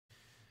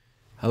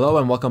Hello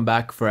and welcome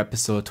back for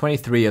episode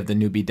 23 of the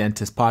Noobie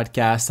Dentist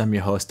Podcast. I'm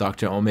your host,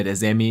 Dr. Omid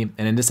Azemi,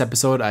 and in this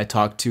episode, I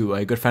talked to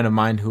a good friend of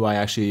mine who I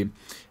actually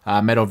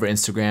met over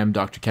Instagram,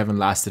 Dr. Kevin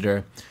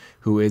Lassiter,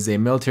 who is a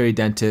military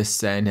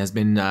dentist and has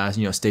been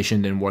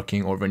stationed and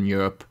working over in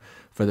Europe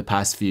for the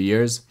past few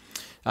years.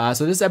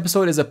 So this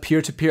episode is a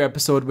peer-to-peer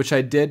episode, which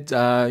I did,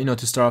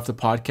 to start off the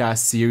podcast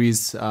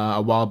series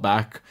a while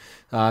back.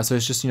 So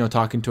it's just,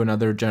 talking to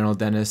another general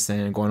dentist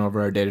and going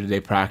over our day-to-day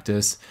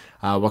practice,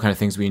 what kind of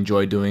things we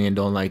enjoy doing and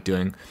don't like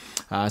doing.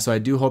 So I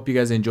do hope you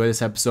guys enjoy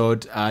this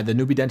episode. The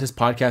Noobie Dentist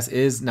Podcast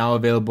is now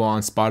available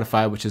on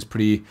Spotify, which is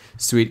pretty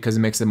sweet because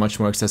it makes it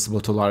much more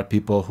accessible to a lot of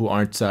people who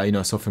aren't,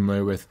 so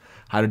familiar with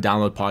how to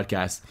download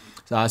podcasts.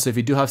 So if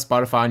you do have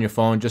Spotify on your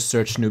phone, just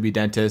search Noobie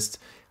Dentist.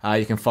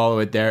 You can follow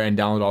it there and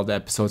download all the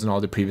episodes and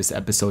all the previous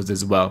episodes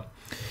as well.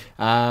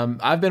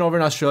 I've been over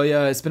in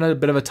Australia. It's been a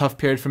bit of a tough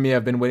period for me.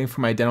 I've been waiting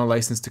for my dental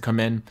license to come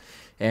in.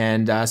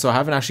 And so I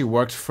haven't actually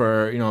worked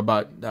for,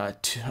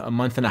 about a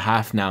month and a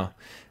half now,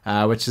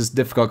 which is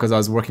difficult because I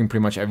was working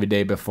pretty much every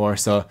day before.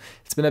 So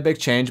it's been a big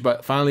change.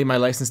 But finally, my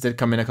license did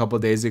come in a couple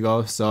of days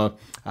ago. So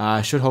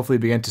I should hopefully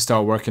begin to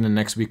start working in the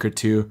next week or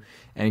two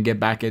and get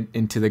back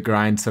into the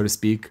grind, so to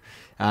speak.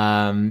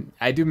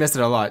 I do miss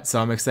it a lot, so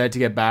I'm excited to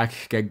get back,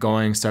 get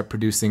going, start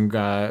producing,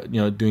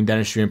 doing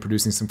dentistry and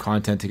producing some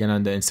content again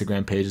on the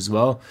Instagram page as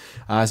well.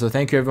 So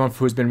thank you everyone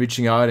who's been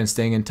reaching out and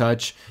staying in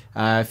touch.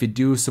 If you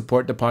do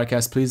support the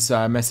podcast, please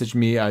message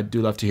me. I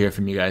do love to hear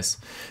from you guys.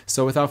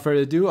 So without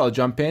further ado, I'll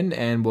jump in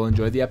and we'll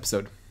enjoy the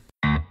episode.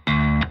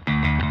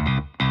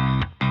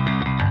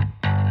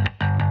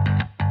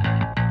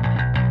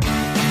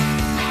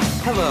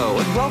 Hello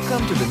and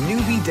welcome to the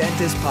Noobie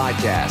Dentist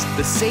Podcast,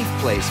 the safe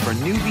place for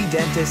newbie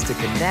dentists to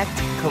connect,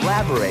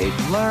 collaborate,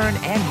 learn,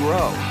 and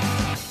grow.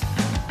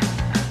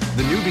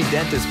 The Noobie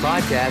Dentist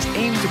Podcast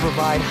aims to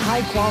provide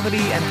high-quality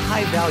and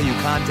high-value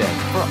content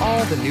for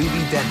all the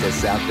newbie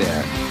dentists out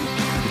there.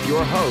 With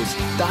your host,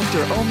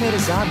 Dr. Omid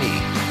Azemi.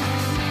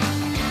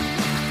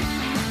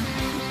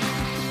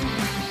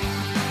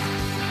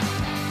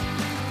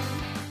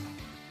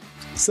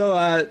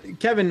 So,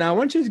 Kevin, why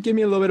don't you give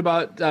me a little bit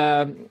about,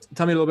 tell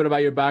me a little bit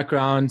about your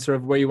background, sort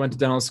of where you went to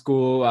dental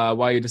school,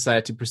 why you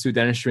decided to pursue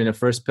dentistry in the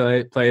first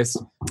place,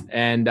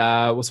 and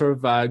we'll sort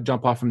of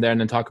jump off from there and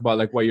then talk about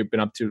like what you've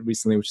been up to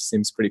recently, which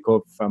seems pretty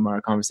cool from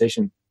our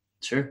conversation.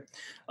 Sure.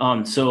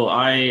 So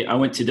I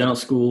went to dental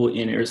school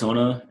in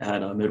Arizona at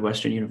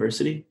Midwestern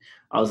University.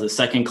 I was the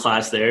second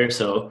class there,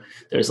 so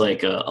there's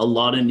like a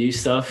lot of new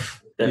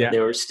stuff that they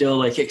were still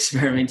like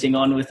experimenting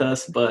on with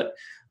us, but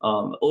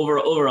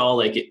overall,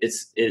 like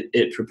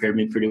it prepared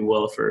me pretty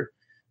well for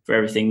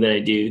everything that I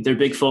do. Their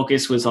big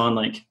focus was on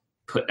like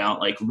putting out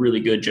like really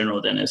good general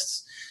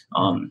dentists.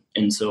 And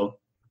so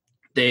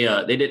they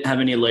didn't have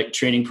any like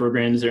training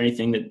programs or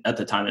anything that at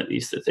the time, at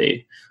least that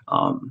they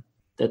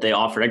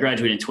offered. I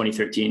graduated in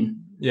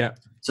 2013. Yeah.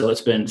 So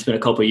it's been a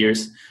couple of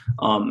years.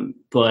 It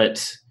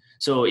was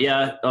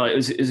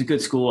a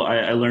good school.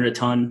 I learned a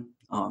ton,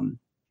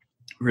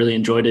 really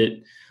enjoyed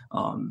it.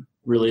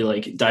 Really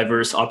like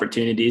diverse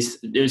opportunities.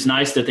 It was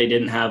nice that they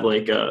didn't have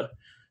like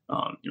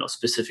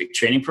specific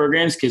training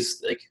programs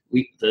because like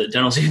the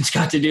dental students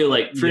got to do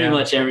like pretty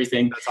much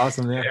everything. That's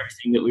awesome. Yeah.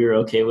 Everything that we were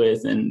okay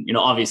with. And,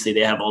 obviously they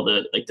have all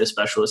the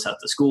specialists at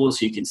the school,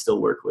 so you can still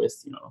work with,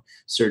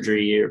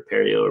 surgery or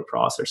perio or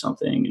pros or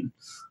something. And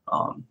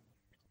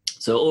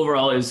so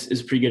overall is a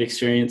pretty good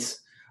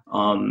experience.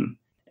 And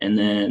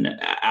then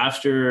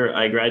after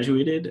I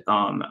graduated,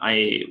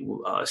 I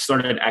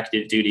started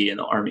active duty in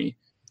the Army.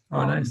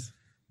 Oh, nice.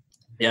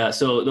 Yeah.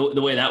 So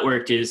the way that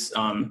worked is, so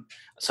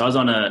I was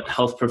on a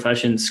health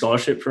professions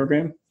scholarship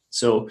program.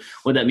 So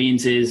what that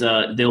means is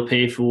they'll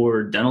pay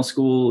for dental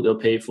school. They'll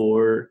pay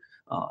for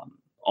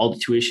all the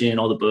tuition,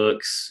 all the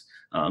books,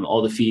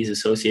 all the fees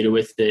associated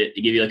with it.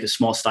 They give you like a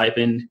small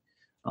stipend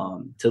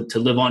to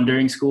live on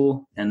during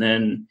school. And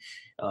then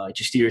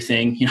just do your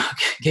thing,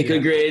 get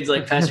good grades,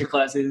 like pass your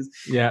classes,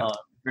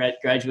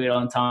 graduate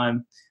on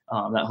time.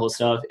 That whole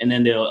stuff. And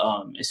then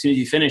they'll, as soon as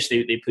you finish,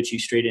 they put you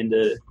straight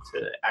into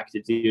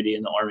active duty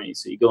in the Army.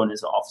 So you go in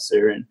as an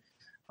officer and,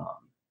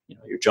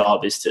 your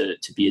job is to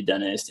be a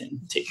dentist and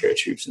take care of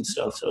troops and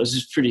stuff. So it's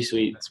just pretty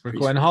sweet. That's pretty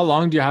cool. And how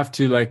long do you have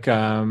to like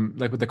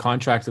with the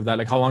contract of that,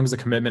 like how long is the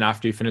commitment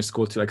after you finish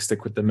school to like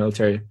stick with the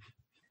military?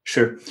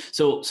 Sure.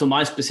 So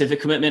my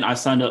specific commitment, I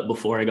signed up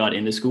before I got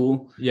into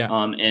school. Yeah.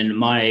 And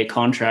my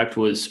contract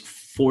was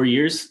 4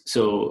 years.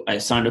 So I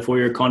signed a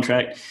 4-year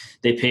contract.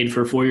 They paid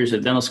for 4 years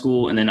of dental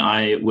school, and then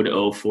I would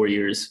owe 4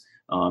 years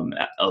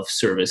of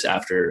service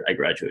after I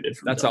graduated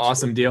from That's an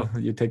awesome deal.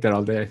 You take that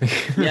all day, I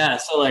think. Yeah.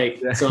 So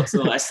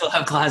so I still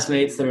have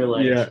classmates that are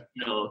like, a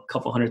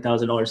couple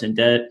 $100,000 in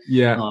debt.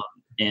 Yeah.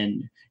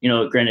 And,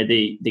 granted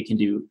they can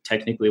do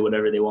technically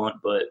whatever they want,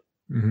 but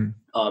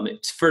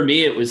for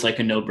me, it was like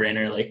a no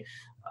brainer. Like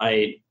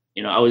I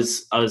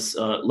was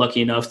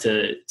lucky enough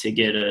to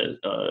get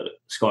a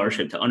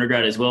scholarship to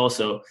undergrad as well.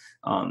 So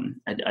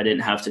I didn't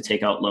have to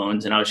take out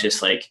loans, and I was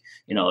just like,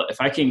 if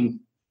I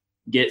can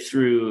get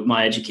through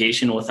my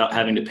education without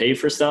having to pay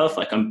for stuff,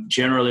 like I'm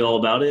generally all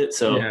about it.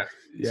 So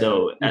Yeah.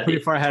 So you're pretty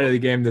far ahead of the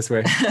game this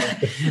way.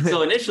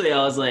 So initially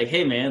I was like,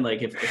 hey man,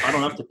 like if I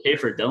don't have to pay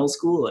for dental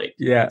school, like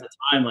yeah, at the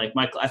time, like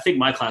I think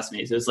my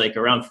classmates, it was like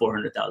around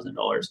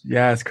 $400,000.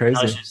 Yeah, it's crazy.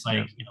 I was just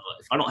like,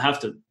 if I don't have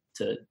to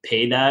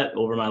pay that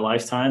over my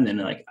lifetime, then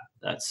like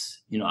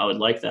that's, I would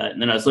like that.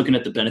 And then I was looking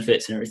at the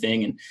benefits and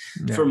everything. And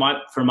for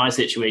my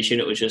situation,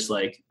 it was just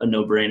like a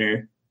no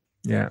brainer.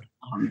 Yeah.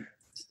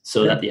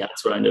 So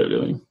that's what I ended up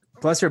doing.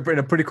 Plus, you're in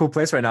a pretty cool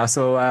place right now.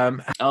 So,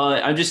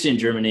 I'm just in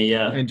Germany.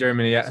 Yeah. In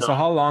Germany. Yeah. So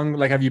how long,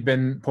 like, have you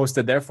been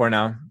posted there for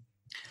now?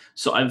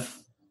 So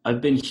I've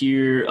been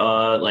here,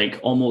 like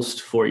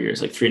almost 4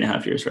 years, like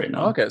 3.5 years right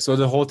now. Okay. So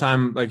the whole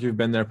time, like you've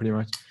been there pretty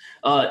much.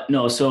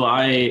 No. So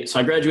I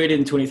graduated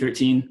in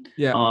 2013.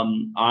 Yeah.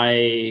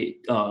 I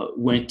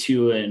went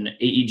to an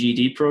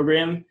AEGD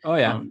program. Oh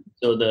yeah.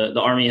 So the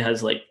Army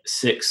has like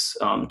 6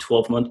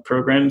 12-month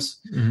programs.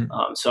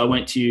 Mm-hmm. So I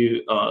went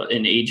to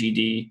an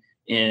AEGD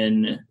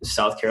in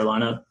South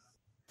Carolina,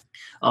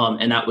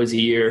 and that was a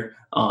year.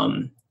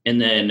 And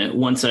then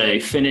once I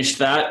finished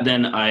that,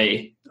 then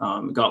I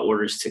got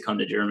orders to come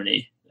to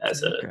Germany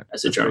as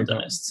a German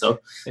dentist. So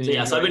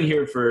I've been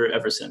here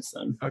ever since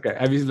then. Okay.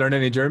 Have you learned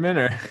any German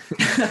or?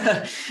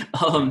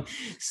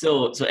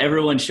 So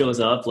everyone shows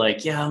up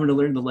like, yeah, I'm going to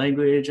learn the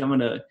language.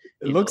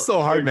 It looks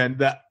so hard, man.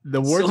 That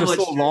the words are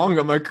so long.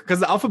 I'm like,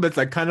 because the alphabet's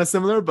like kind of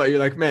similar, but you're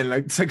like, man,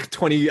 like it's like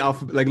 20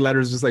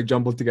 letters just like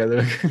jumbled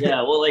together.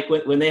 Yeah. Well, like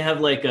when they have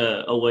like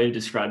a way of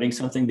describing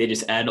something, they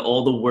just add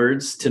all the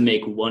words to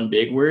make one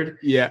big word.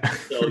 Yeah.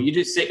 So you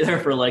just sit there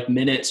for like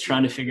minutes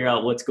trying to figure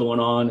out what's going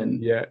on.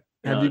 And yeah.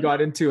 Have you got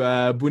into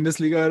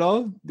Bundesliga at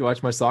all? Do you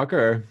watch much soccer?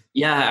 Or?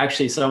 Yeah,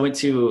 actually. So I went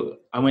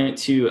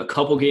to a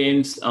couple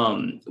games.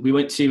 We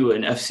went to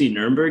an FC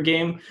Nuremberg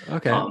game,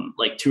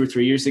 like 2 or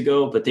 3 years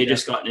ago, but they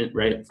just got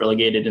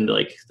relegated into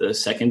like the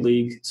second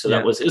league. So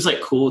it was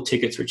like cool.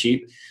 Tickets were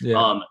cheap.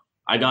 Yeah.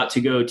 I got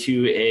to go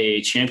to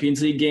a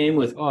Champions League game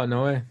with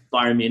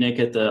Bayern Munich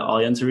at the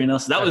Allianz Arena.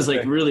 So that was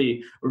like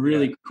really,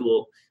 really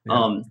cool.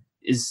 Yeah.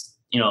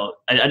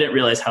 I didn't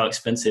realize how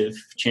expensive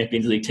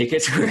Champions League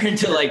tickets were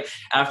until like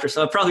after.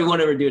 So I probably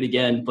won't ever do it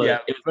again.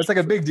 But it's like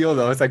a big deal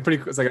though. It's like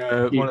it's like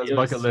one of those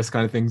bucket list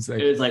kind of things.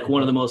 It was like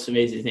one of the most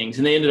amazing things.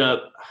 And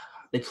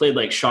they played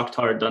like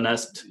Shakhtar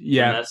Donetsk.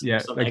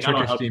 Like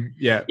Turkish team.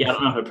 Yeah. Yeah, I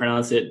don't know how to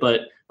pronounce it,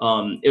 but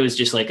it was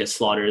just like a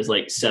slaughter. It was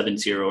like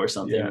 7-0 or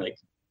something. Yeah. Like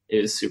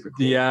it was super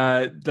cool.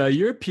 The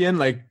European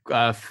like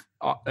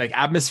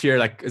atmosphere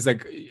is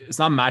like it's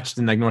not matched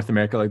in like North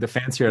America. Like the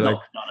fans here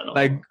go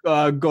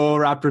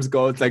Raptors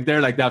go. It's like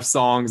they have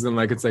songs and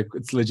like it's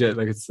legit.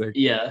 Like it's like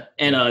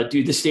and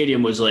dude, the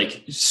stadium was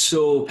like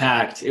so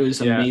packed. It was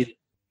amazing.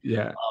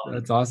 Yeah,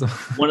 that's awesome.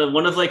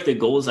 one of like the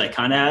goals I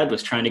kind of had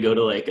was trying to go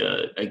to like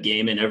a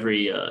game in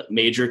every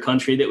major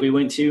country that we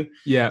went to.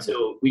 Yeah.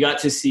 So we got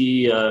to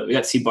see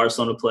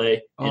Barcelona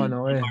play. Oh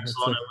no way!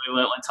 Barcelona, we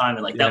went one time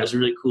and like that was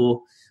really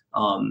cool.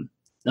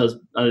 That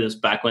was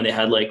back when they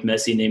had like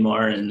Messi,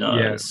 Neymar,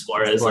 and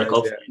Suarez like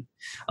all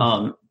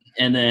playing.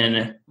 And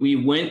then we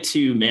went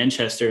to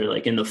Manchester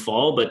like in the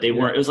fall, but they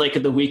weren't. It was like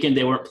at the weekend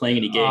they weren't playing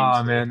any games.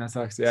 Oh man, that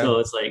sucks. Yeah. So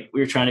it's like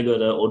we were trying to go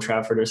to Old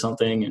Trafford or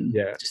something, and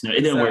it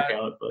didn't work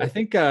out. But I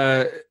think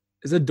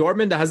is it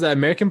Dortmund that has an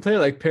American player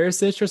like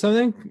Perisic or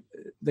something,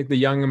 like the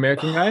young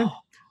American guy?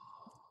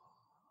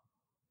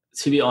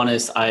 To be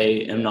honest, I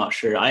am not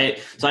sure. I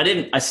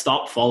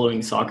stopped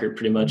following soccer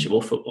pretty much. Well,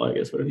 football, I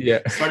guess. Yeah.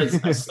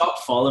 I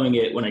stopped following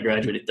it when I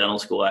graduated dental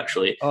school,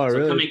 actually. Oh, so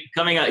really?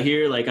 Coming out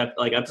here, I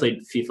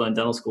played FIFA in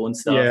dental school and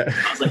stuff. Yeah.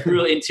 I was like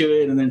really into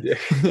it. And then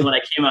when I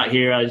came out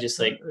here, I was just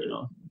like,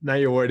 Now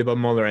you're worried about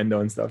molar endo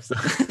and stuff. So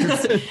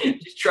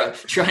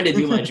just trying to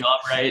do my job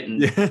right.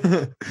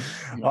 And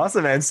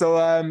Awesome, man.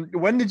 So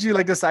when did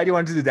you decide you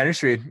wanted to do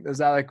dentistry? Was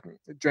that like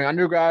during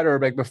undergrad or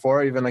like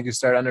before even like you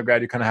started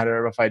undergrad, you kind of had a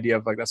rough idea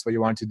of like that's what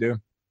you wanted to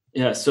do?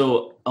 Yeah.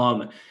 So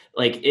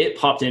it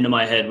popped into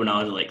my head when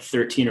I was like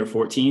 13 or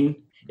 14.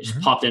 It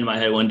just popped into my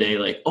head one day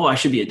like, oh, I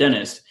should be a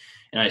dentist.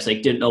 And I just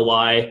like didn't know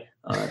why.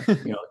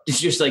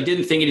 Just like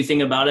didn't think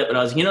anything about it. But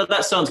I was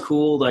that sounds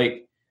cool.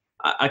 Like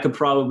I could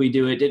probably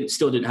do it.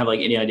 Still didn't have like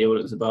any idea what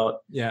it was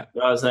about. Yeah.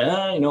 But I was like,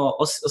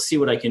 I'll see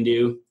what I can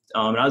do.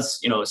 And I was,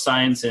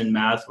 science and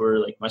math were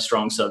like my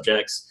strong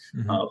subjects.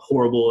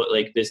 Horrible at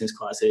like business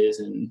classes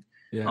and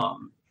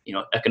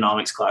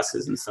economics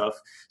classes and stuff.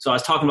 So I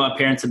was talking to my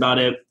parents about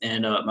it,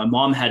 and my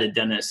mom had a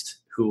dentist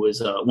who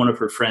was one of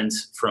her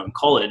friends from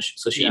college.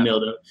 So she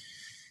emailed him,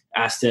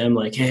 asked him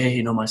like, hey,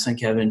 my son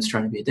Kevin's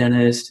trying to be a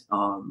dentist.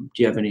 Do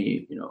you have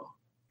any,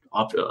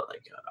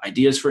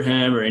 ideas for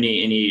him or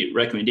any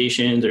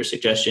recommendations or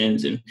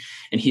suggestions? And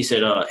he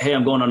said, hey,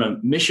 I'm going on a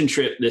mission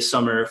trip this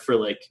summer for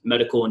like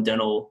medical and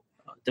dental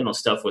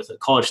stuff with a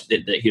college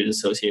that he was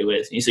associated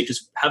with. And he's like,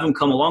 just have him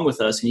come along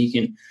with us and he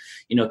can,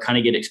 kind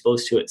of get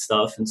exposed to it and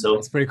stuff. And so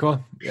it's pretty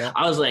cool. Yeah.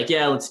 I was like,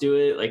 yeah, let's do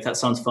it. Like, that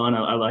sounds fun.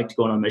 I liked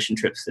going on mission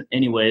trips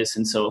anyways.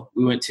 And so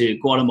we went to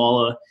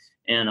Guatemala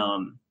and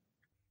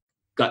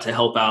got to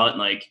help out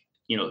and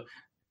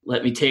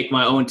let me take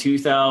my own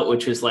tooth out,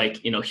 which was like,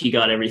 he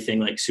got everything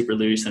like super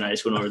loose and I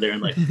just went over there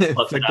and like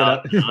plucked it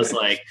out. And I was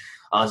like,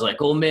 I was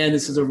like, oh man,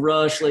 this is a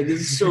rush. Like,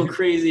 this is so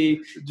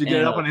crazy. Did you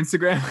get it up on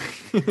Instagram?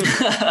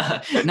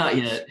 Not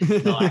yet.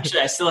 No,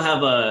 actually, I still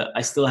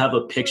have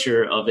a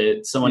picture of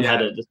it. Someone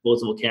had a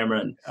disposable camera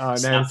and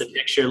snapped the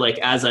picture like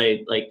as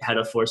I like had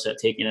a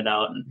forceps taking it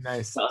out. And that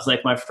was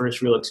like my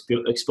first real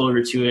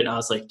exposure to it. And I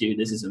was like, dude,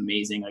 this is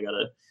amazing. I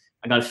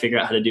gotta figure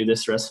out how to do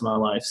this the rest of my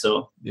life.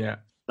 So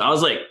I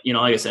was like,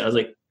 like I said, I was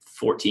like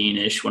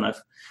 14-ish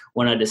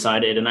when I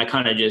decided, and I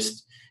kind of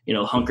just,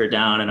 hunkered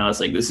down, and I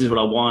was like, this is what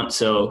I want.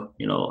 So,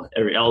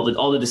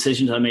 all the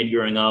decisions I made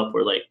growing up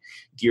were like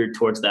geared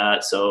towards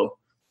that. So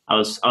I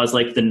was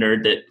like the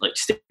nerd that like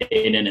stayed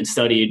in and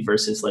studied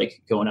versus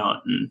like going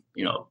out and,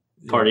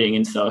 partying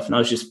and stuff. And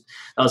that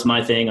was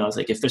my thing. I was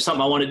like, if there's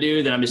something I want to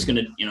do, then I'm just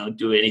going to,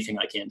 do anything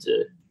I can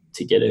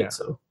to get it.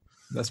 So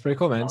that's pretty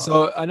cool, man.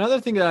 So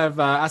another thing that I've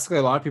asked like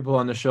a lot of people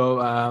on the show,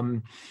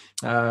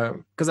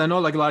 cause I know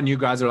like a lot of new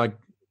guys are like,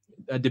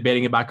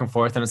 debating it back and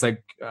forth, and it's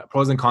like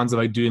pros and cons of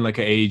like doing like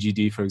an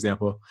AAGD, for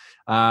example.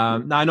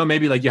 Now I know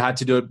maybe like you had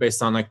to do it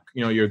based on like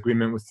your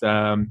agreement with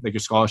like your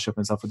scholarship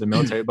and stuff with the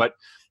military, but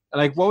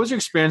like what was your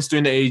experience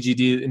doing the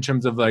AAGD in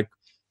terms of like,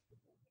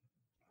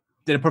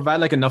 did it provide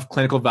like enough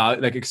clinical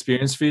value, like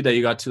experience for you that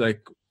you got to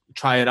like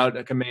try it out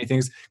like many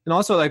things? And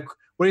also like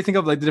what do you think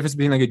of like the difference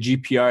between like a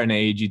GPR and an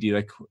AAGD?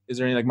 Like is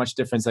there any like much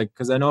difference? Like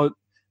because I know a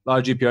lot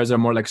of GPRs are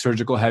more like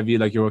surgical heavy,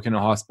 like you're working in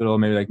a hospital,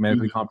 maybe like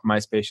medically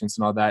compromised patients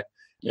and all that.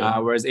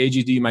 Whereas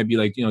AGD might be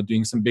like,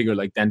 doing some bigger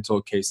like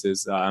dental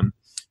cases.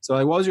 So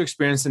like, what was your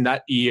experience in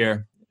that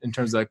year in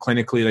terms of like,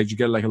 clinically? Like, did you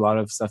get like a lot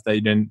of stuff that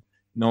you didn't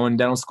know in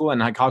dental school, and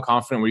like how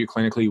confident were you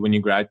clinically when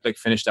you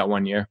finished that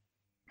 1 year?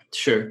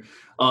 Sure.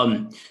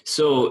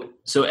 So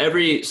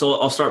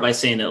I'll start by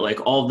saying that like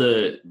all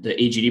the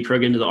AGD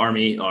programs of the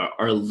Army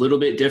are a little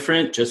bit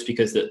different just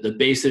because the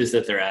bases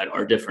that they're at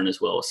are different as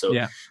well. So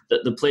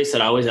the place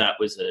that I was at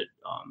was a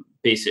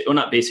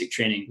not basic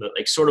training, but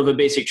like sort of a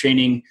basic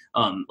training,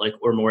 like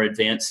or more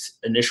advanced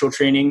initial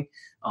training.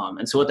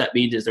 And so what that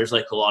means is there's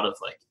like a lot of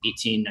like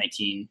 18,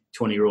 19,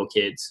 20-year-old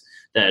kids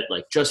that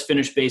like just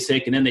finished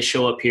basic, and then they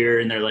show up here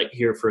and they're like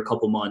here for a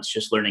couple months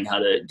just learning how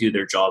to do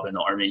their job in the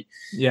Army.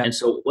 Yeah. And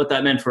so what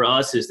that meant for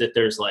us is that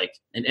there's like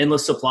an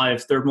endless supply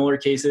of third molar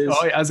cases.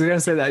 Oh, yeah, I was going to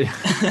say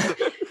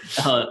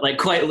that. Like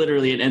quite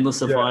literally an endless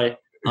supply.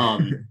 Yeah.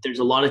 There's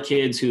a lot of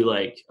kids who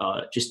like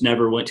just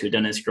never went to a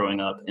dentist growing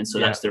up. And so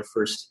that's their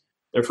first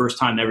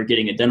time ever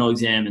getting a dental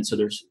exam. And so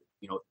there's,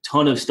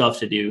 ton of stuff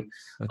to do.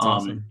 That's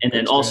awesome. And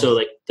then also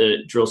like the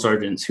drill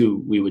sergeants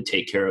who we would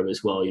take care of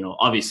as well.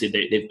 Obviously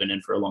they've been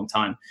in for a long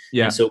time.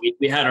 Yeah. And so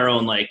we had our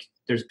own, like,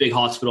 there's a big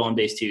hospital on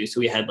base too. So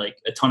we had like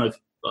a ton of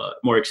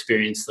more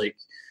experience, like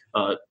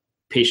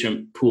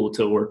patient pool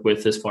to work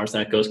with as far as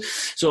that goes.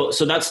 So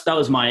that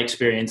was my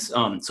experience.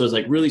 So it's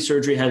like really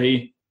surgery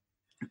heavy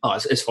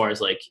as far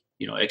as like,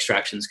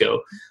 extractions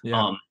go.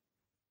 Yeah.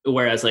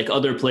 Whereas like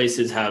other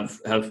places have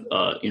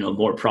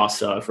more pro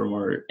stuff or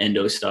more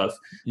endo stuff.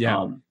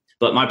 Yeah.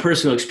 But my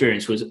personal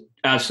experience was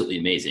absolutely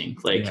amazing.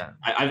 Like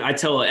I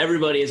tell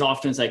everybody as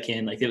often as I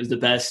can, like it was the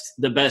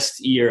best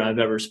year I've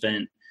ever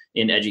spent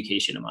in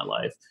education in my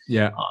life.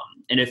 Yeah.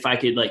 And if I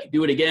could like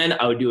do it again,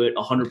 I would do it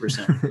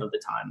 100% of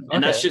the time.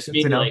 And that's just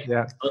me. Like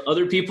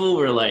other people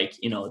were like,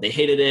 they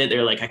hated it.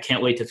 They're like, I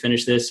can't wait to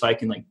finish this so I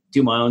can like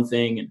do my own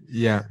thing.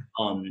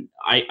 And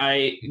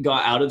I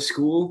got out of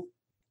school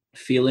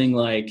feeling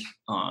like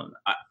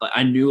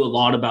I knew a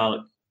lot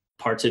about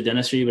parts of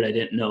dentistry, but I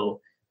didn't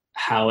know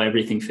how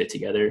everything fit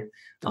together.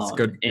 That's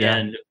good.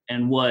 And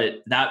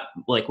what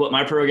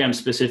my program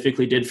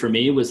specifically did for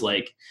me was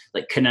like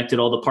connected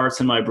all the parts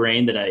in my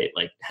brain that I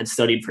like had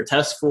studied for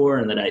tests for,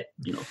 and that I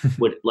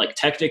would like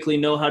technically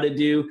know how to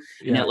do,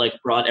 and it like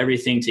brought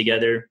everything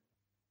together.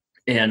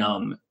 And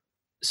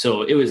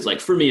so it was like,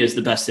 for me, is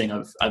the best thing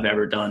I've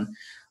ever done.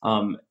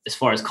 As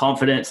far as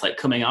confidence, like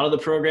coming out of the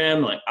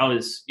program, like I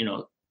was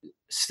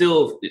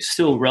still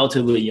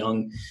relatively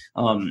young.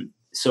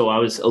 So I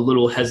was a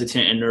little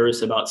hesitant and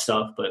nervous about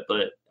stuff, but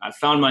I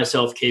found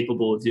myself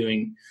capable of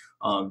doing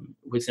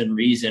within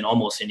reason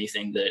almost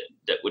anything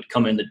that would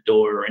come in the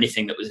door or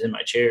anything that was in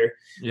my chair.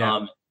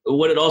 Yeah.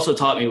 What it also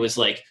taught me was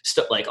like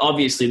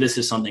obviously this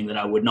is something that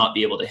I would not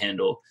be able to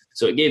handle.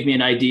 So it gave me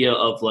an idea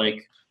of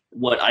like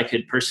what I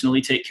could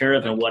personally take care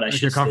of and what I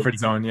should. Your comfort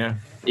zone, yeah.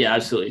 Yeah,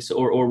 absolutely. So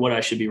or what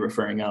I should be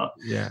referring out.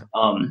 Yeah.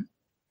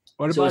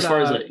 What about, as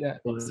far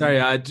as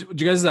sorry,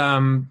 did you guys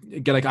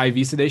get like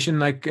IV sedation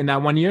like in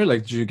that 1 year?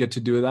 Like, did you get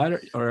to do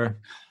that or?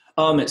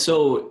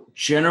 So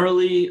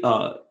generally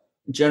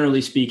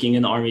speaking,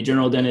 in the Army,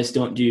 general dentists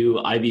don't do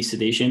IV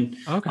sedation.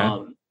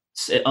 Okay.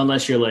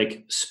 Unless you're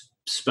like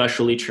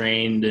specially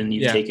trained and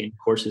you've taken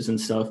courses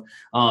and stuff.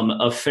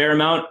 A fair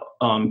amount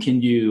can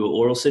do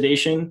oral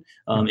sedation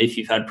if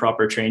you've had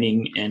proper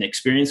training and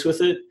experience with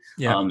it.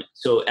 Yeah.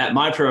 So at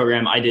my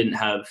program, I didn't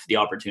have the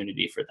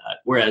opportunity for that.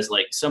 Whereas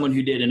like someone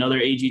who did another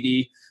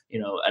AGD,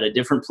 at a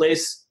different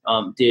place,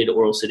 did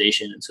oral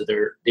sedation. And so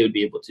they would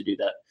be able to do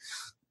that,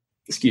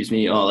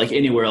 like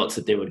anywhere else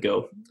that they would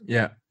go.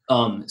 Yeah.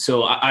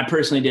 So I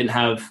personally didn't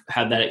have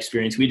that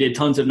experience. We did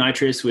tons of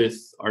nitrous with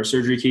our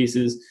surgery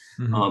cases.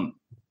 Mm-hmm.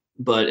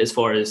 but as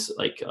far as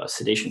like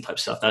sedation type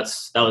stuff, that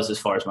was as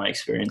far as my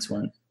experience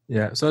went.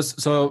 Yeah.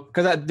 So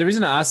because the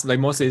reason I asked like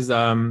mostly is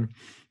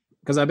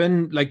because I've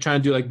been like trying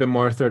to do like a bit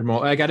more third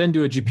molar. Like I didn't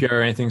do a GPR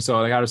or anything, so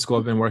like out of school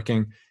I've been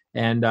working,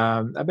 and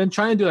I've been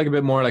trying to do like a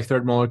bit more like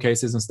third molar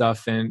cases and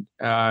stuff. And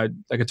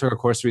like I took a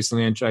course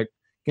recently and tried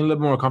getting a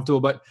little more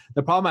comfortable. But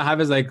the problem I have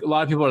is like a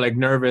lot of people are like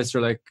nervous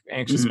or like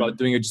anxious about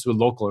doing it just with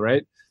local,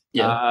 right?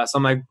 Yeah. So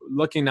I'm like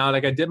looking now.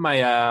 Like I did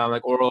my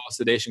like oral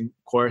sedation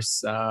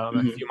course a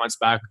few months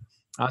back.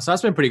 So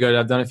that's been pretty good.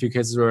 I've done a few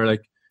cases where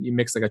like you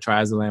mix like a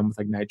triazolam with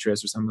like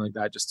nitrous or something like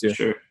that just to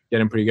get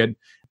them pretty good.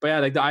 But yeah,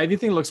 like the IV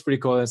thing looks pretty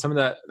cool. And some of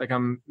that like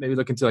I'm maybe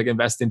looking to like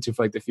invest into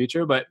for like the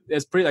future. But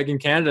it's pretty like in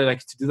Canada, like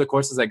to do the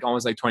course is like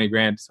almost like 20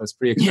 grand. So it's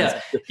pretty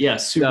expensive. Yeah,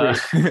 super.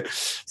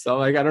 So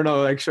like I don't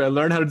know, like should I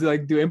learn how to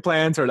do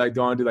implants or like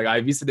do I want to do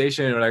like IV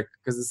sedation or like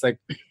because it's like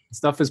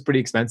stuff is pretty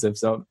expensive.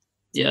 So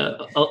yeah,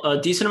 a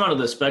decent amount of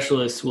the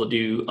specialists will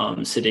do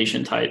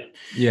sedation type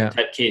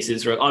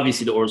cases. Right?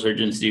 Obviously, the oral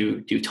surgeons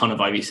do a ton of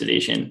IV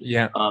sedation.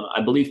 Yeah,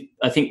 I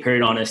think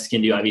periodontists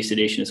can do IV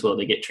sedation as well.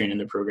 They get trained in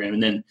the program,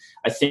 and then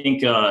I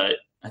think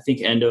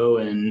endo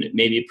and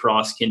maybe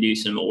pros can do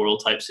some oral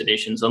type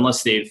sedations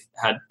unless they've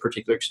had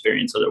particular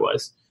experience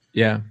otherwise.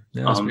 Yeah,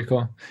 that's pretty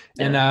cool.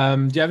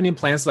 And do you have any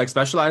plans to like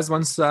specialize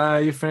once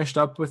you finished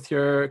up with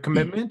your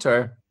commitment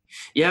or?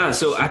 Yeah,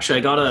 so actually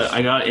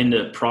I got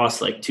into pros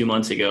like 2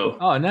 months ago.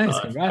 Oh, nice.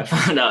 Congrats. I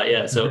found out,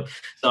 yeah. So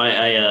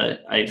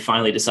I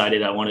finally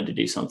decided I wanted to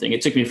do something.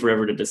 It took me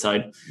forever to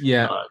decide.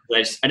 Yeah.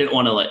 I didn't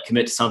want to like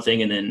commit to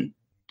something and then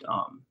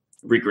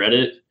regret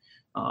it.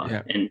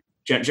 And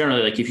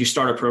generally, like if you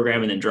start a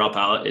program and then drop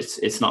out,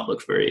 it's not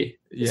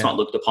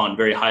looked upon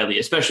very highly,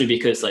 especially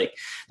because like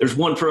there's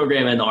one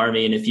program in the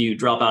Army, and if you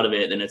drop out of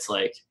it, then it's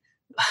like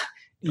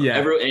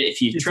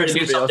if you try to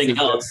do something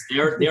else,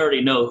 they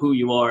already know who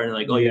you are and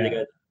like, oh, you're the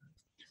guy.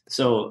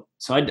 So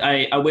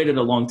I waited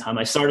a long time.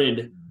 I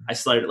started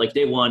like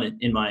day one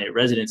in my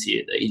residency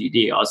at the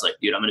EDD. I was like,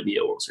 dude, I'm going to be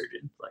an oral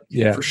surgeon,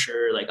 like for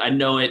sure. Like I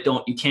know it.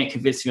 You can't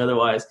convince me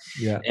otherwise.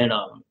 Yeah. And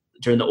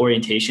during the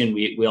orientation,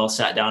 we all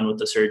sat down with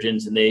the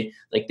surgeons, and they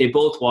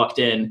both walked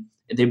in.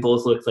 And they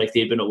both looked like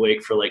they'd been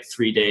awake for like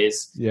 3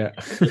 days. Yeah.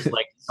 Just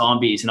like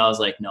zombies. And I was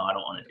like, no, I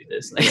don't want to do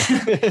this.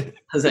 Like, I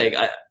was like,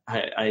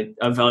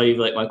 I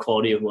value like my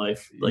quality of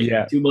life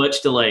too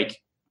much to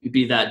like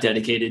be that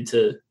dedicated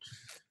to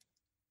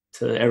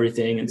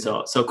everything. And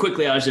so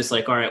quickly I was just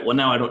like, all right, well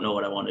now I don't know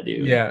what I want to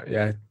do. Yeah.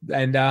 Yeah.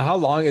 And how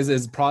long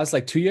is PROS,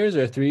 like 2 years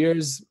or 3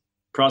 years?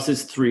 PROS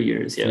is 3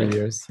 years. Yeah. 3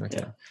 years. Okay.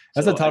 Yeah.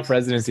 That's a tough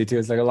residency too.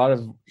 It's like a lot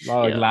of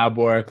like lab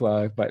work,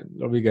 but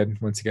it'll be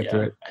good once you get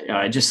through it. Yeah,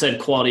 I just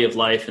said quality of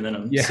life, and then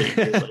I'm sitting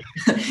here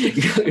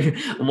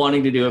like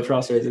wanting to do a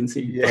PROS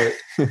residency. Yeah.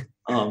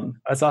 But,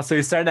 that's awesome.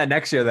 You're starting that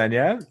next year then,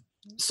 yeah?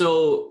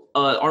 So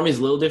Army's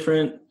a little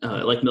different,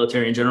 like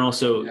military in general.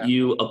 So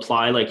you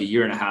apply like a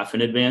year and a half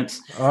in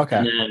advance. Okay.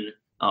 And then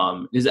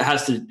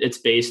because it's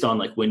based on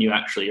like when you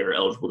actually are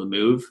eligible to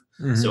move.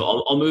 Mm-hmm. So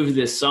I'll move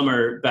this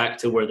summer back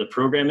to where the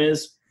program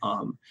is.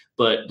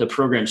 But the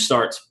program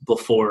starts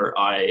before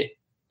I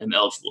am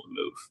eligible to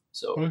move.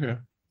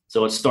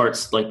 So it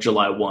starts like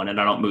July 1 and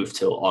I don't move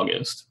till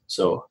August.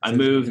 So I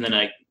move and then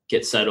I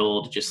get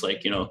settled, just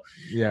like,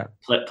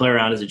 play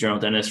around as a general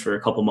dentist for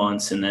a couple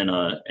months. And then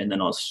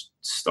I'll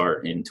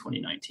start in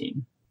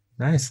 2019.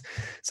 Nice.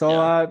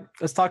 So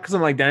let's talk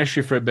some like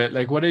dentistry for a bit.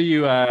 Like what are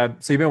you,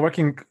 so you've been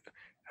working,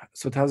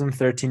 so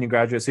 2013 you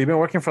graduated. So you've been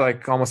working for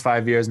like almost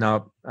 5 years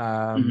now.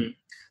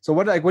 So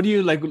what do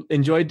you like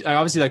enjoy?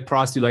 Obviously like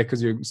PROS you like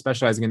because you're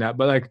specializing in that,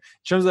 but like in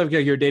terms of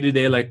like your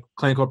day-to-day like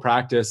clinical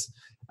practice,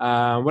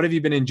 what have you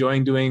been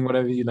enjoying doing? What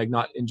have you like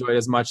not enjoyed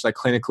as much like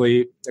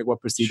clinically? Like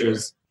what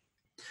procedures?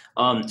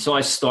 Sure. So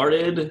I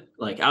started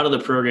like out of the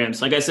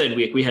programs. Like I said,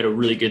 we had a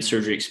really good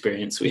surgery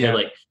experience. We had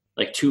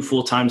like 2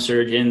 full-time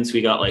surgeons.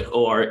 We got like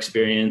OR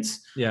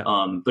experience. Yeah.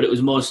 But it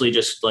was mostly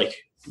just like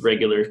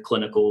regular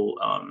clinical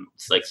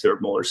like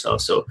third molar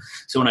stuff. So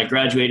when I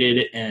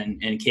graduated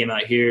and came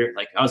out here,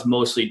 like I was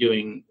mostly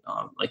doing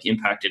like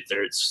impacted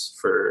thirds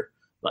for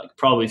like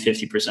probably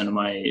 50% of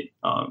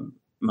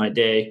my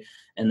day.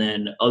 And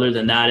then other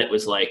than that, it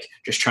was like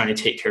just trying to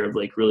take care of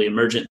like really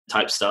emergent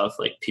type stuff,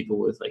 like people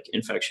with like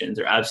infections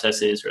or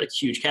abscesses or like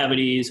huge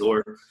cavities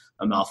or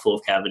a mouthful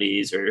of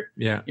cavities or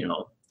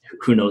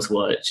who knows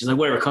what. She's like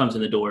whatever comes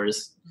in the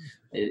doors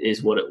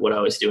is what I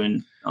was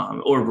doing,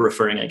 or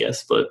referring, I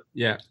guess. But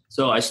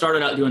so I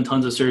started out doing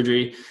tons of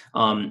surgery.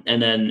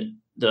 And then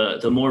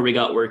the more we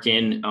got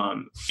working,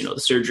 the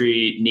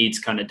surgery needs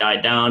kind of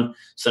died down.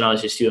 So now I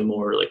was just doing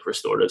more like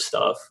restorative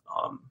stuff.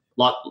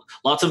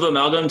 Lots of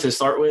amalgam to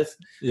start with.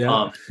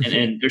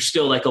 And there's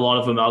still like a lot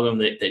of amalgam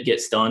that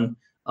gets done.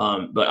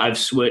 But I've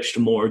switched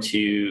more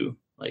to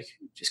like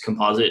just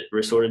composite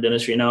restorative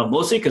dentistry now,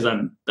 mostly because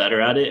I'm better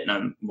at it and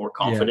I'm more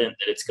confident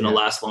that it's going to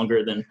last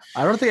longer than.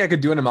 I don't think I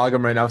could do an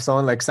amalgam right now. If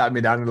someone like sat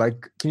me down and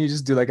like, can you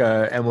just do like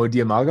a MOD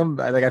amalgam?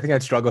 I think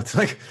I'd struggle to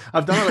like,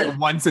 I've done it like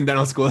once in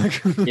dental school.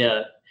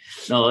 Yeah.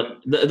 No,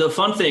 the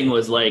fun thing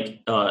was like,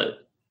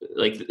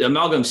 like the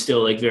amalgam's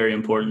still like very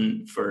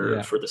important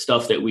for the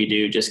stuff that we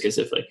do, just because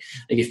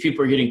if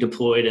people are getting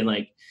deployed and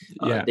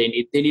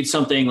they need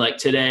something like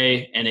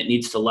today and it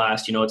needs to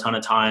last, a ton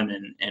of time.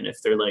 And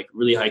if they're like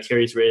really high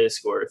caries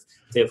risk, or if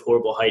they have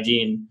horrible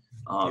hygiene,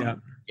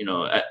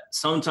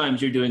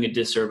 sometimes you're doing a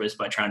disservice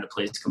by trying to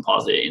place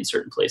composite in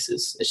certain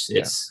places.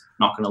 It's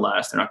not going to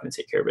last. They're not going to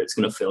take care of it. It's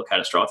going to fail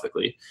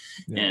catastrophically.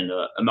 Yeah. And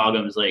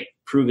amalgam is like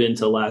proven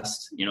to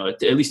last,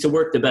 at least to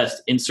work the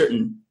best in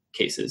certain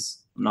cases.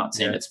 I'm not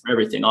saying it's for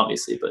everything,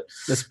 obviously, but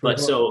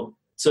cool.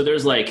 So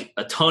there's like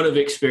a ton of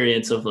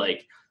experience of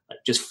like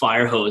just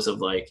fire hose of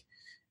like,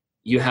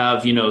 you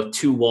have,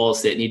 2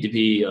 walls that need to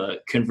be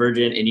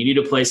convergent, and you need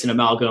to place an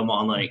amalgam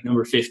on like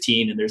number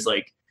 15. And there's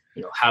like,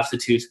 half the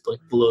tooth like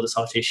below the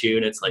soft tissue,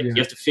 and it's like, you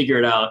have to figure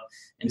it out.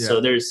 And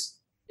so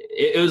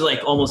it was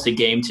like almost a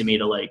game to me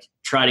to like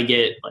try to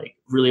get like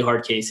really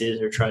hard cases,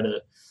 or try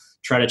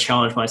to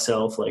challenge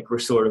myself like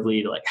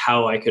restoratively to like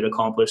how I could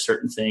accomplish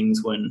certain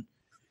things when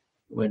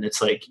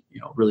it's like,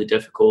 really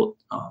difficult.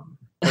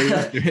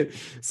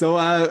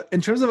 So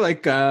in terms of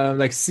like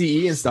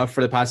CE and stuff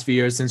for the past few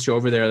years since you're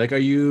over there, like, are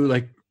you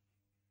like,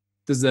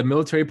 does the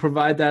military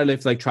provide that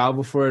if like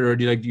travel for it, or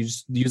do you like, you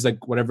just use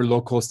like whatever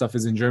local stuff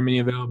is in Germany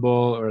available,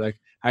 or like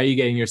how are you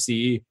getting your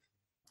CE?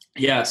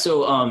 Yeah.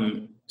 So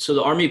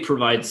the Army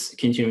provides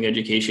continuing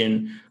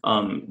education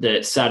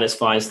that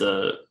satisfies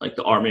the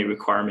Army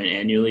requirement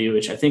annually,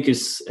 which I think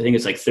it's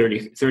like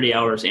 30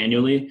 hours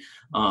annually.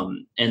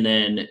 And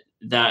then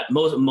that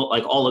most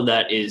like all of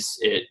that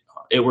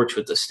it works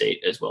with the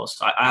state as well.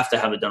 So I have to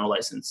have a dental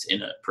license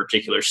in a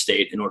particular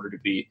state in order to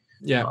be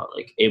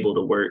able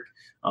to work.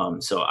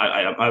 So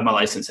I have my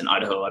license in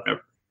Idaho. I've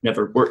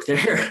never worked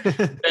there.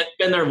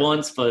 been there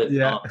once, but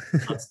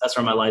that's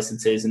where my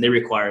license is, and they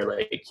require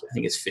like, I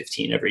think it's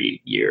 15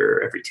 every year,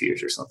 or every 2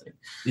 years or something.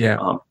 Yeah.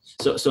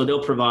 So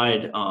they'll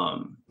provide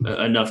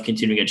enough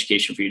continuing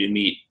education for you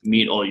to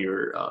meet all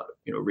your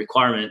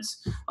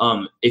requirements.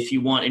 If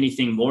you want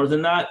anything more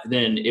than that,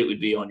 then it would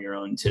be on your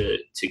own to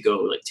go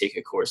like take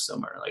a course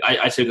somewhere. Like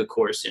I took a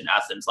course in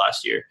Athens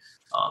last year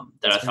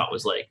that I thought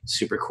was like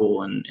super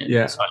cool, and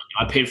so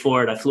I paid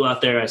for it. I flew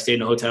out there. I stayed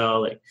in a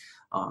hotel. Like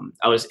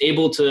I was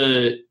able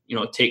to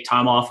take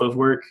time off of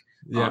work.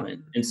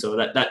 And so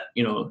that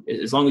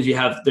as long as you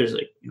have, there's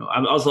like, I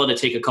was allowed to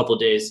take a couple of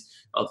days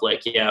of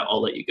like,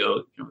 I'll let you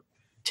go,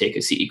 take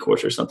a CE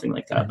course or something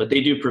like that. But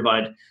they do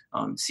provide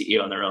CE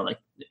on their own. Like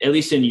at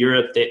least in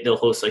Europe, they'll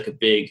host like a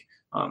big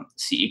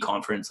CE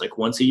conference like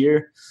once a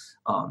year.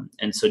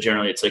 And so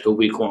generally it's like a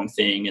week-long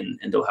thing, and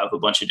they'll have a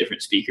bunch of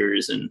different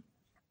speakers and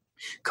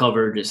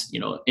cover just,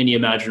 any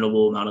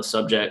imaginable amount of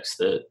subjects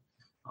that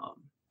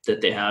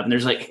they have. And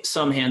there's like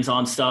some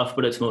hands-on stuff,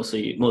 but it's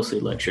mostly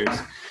lectures.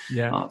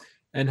 Yeah.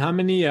 And how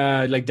many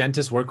like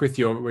dentists work with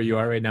you where you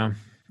are right now?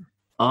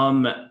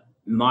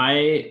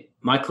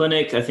 My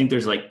clinic, I think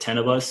there's like 10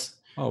 of us.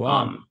 Oh,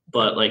 wow.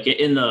 But like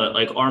in the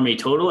like Army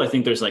total, I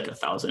think there's like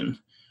 1,000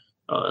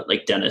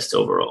 like dentists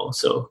overall.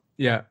 So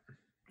yeah.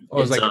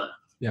 Oh, it's like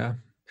yeah.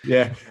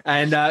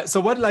 And so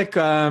what like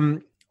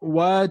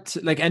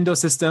endo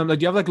system, like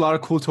do you have like a lot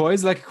of cool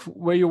toys like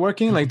where you're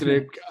working? Like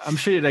I'm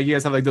sure like you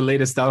guys have like the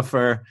latest stuff,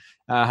 or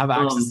have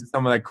access to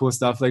some of like cool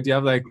stuff. Like do you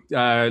have like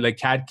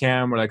CAD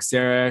cam or like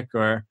CEREC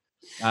or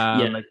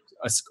like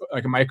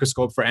a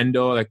microscope for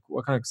endo? Like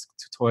what kind of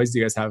toys do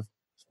you guys have?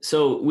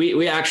 So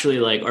we actually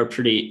like are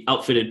pretty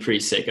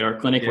sick at our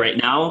clinic right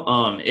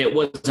now. It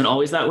wasn't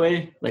always that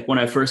way. Like when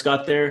I first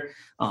got there,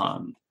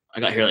 I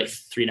got here like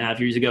 3.5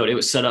 years ago. It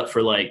was set up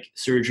for like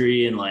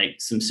surgery and like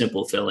some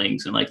simple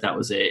fillings, and like that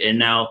was it. And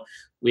now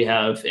we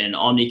have an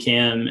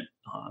Omnicam,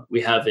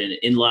 we have an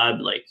in-lab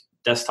like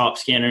desktop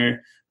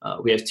scanner,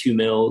 we have 2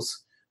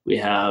 mills, we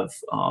have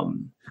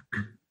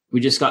we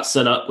just got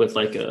set up with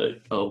like a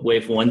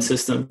Wave 1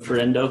 system for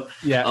endo.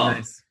 Yeah,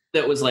 nice.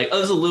 That was like, it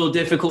was a little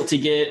difficult to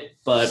get,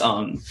 but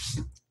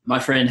my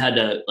friend had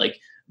to like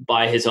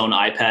buy his own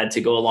iPad to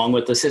go along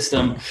with the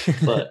system.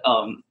 But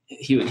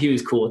he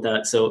was cool with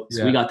that. So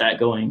we got that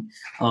going.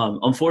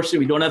 Unfortunately,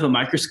 we don't have a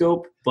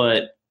microscope,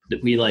 but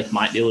we like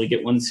might be able to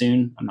get one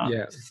soon. I'm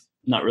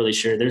not really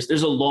sure. There's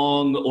a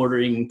long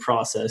ordering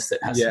process that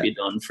has to be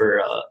done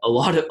for a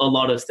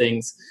lot of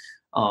things.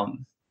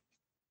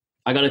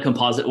 I got a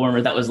composite warmer.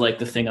 That was like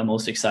the thing I'm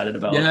most excited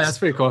about. Yeah, that's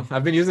pretty cool.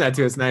 I've been using that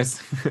too. It's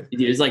nice.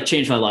 It's like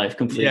changed my life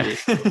completely.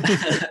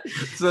 Yeah.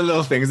 It's the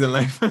little things in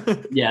life.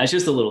 Yeah, it's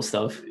just the little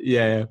stuff.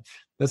 Yeah.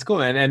 That's cool,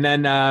 man. And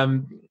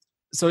then,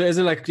 so is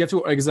it like, you have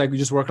to, is it like you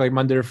just work like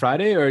Monday to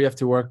Friday, or you have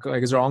to work,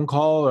 like, is there on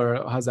call,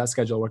 or how's that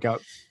schedule work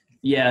out?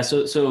 Yeah.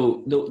 So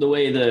the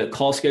way the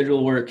call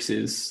schedule works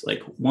is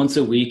like once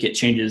a week, it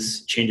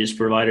changes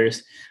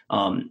providers.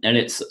 And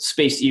it's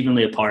spaced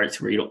evenly apart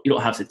to where you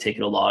don't have to take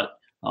it a lot.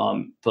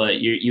 But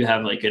you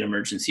have like an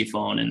emergency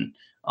phone, and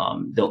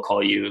they'll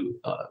call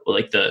you,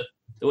 like the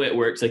way it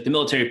works, like the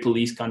military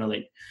police kind of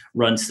like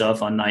run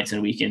stuff on nights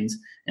and weekends.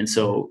 And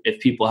so if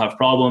people have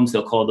problems,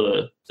 they'll call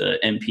the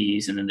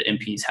MPs, and then the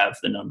MPs have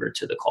the number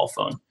to the call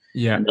phone.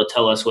 Yeah. And they'll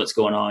tell us what's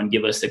going on,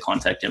 give us the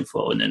contact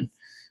info. And then,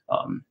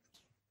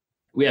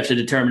 we have to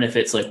determine if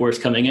it's like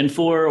worth coming in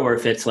for, or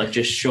if it's like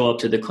just show up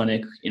to the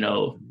clinic,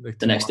 like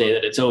the next day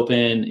that it's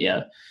open.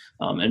 Yeah.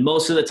 And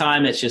most of the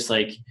time it's just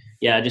like,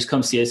 yeah, just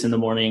come see us in the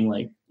morning.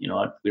 Like,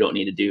 we don't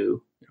need to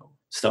do,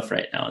 stuff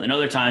right now. And then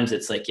other times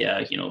it's like,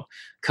 yeah,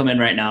 come in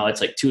right now. It's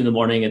like 2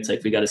 a.m. It's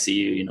like, we got to see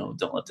you,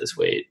 don't let this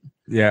wait.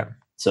 Yeah.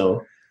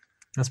 So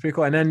that's pretty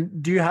cool. And then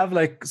do you have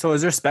so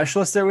is there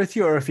specialists there with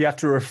you, or if you have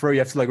to refer, you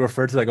have to like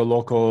refer to like a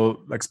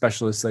local like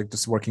specialist, like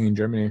just working in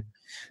Germany?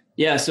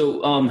 Yeah.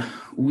 So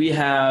we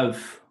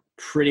have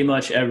pretty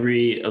much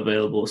every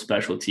available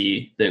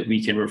specialty that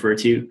we can refer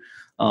to.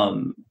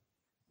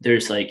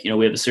 There's like,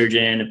 we have a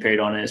surgeon, a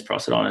periodontist,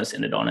 prosthodontist,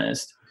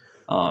 endodontist.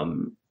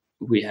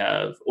 We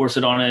have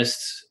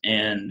orthodontists,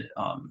 and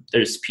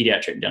there's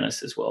pediatric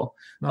dentists as well.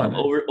 Nice.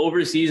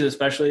 Overseas,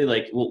 especially,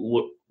 like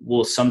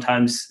we'll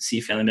sometimes see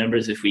family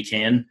members if we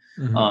can.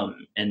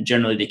 Mm-hmm. And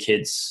generally the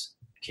kids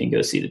can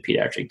go see the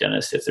pediatric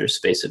dentist if there's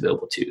space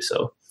available too.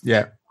 So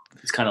yeah,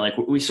 it's kind of like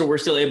we're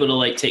still able to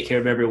like take care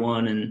of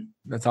everyone, and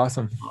that's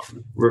awesome.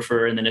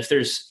 Refer. And then if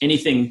there's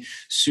anything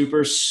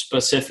super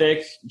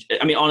specific,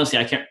 I mean, honestly,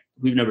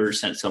 we've never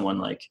sent someone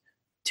like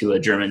to a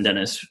German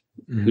dentist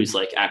who's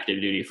like active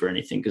duty for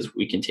anything, because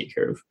we can take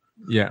care of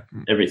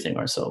everything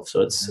ourselves.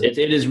 So it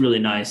is really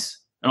nice.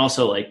 And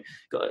also, like,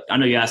 I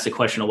know you asked a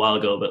question a while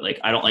ago, but like,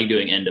 I don't like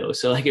doing endo.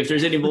 So like, if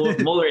there's any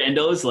molar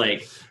endos,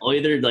 like I'll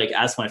either like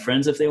ask my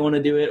friends if they want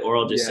to do it, or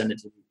I'll just send it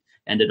to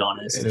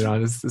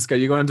endodontist. This guy,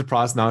 you go into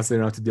pros now, so you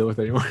don't have to deal with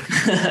it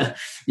anymore.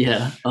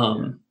 Yeah.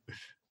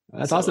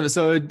 That's awesome.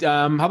 So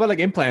how about like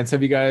implants?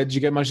 Did you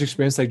get much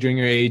experience like during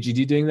your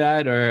AGD doing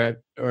that,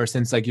 or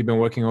since like you've been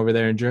working over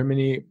there in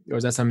Germany, or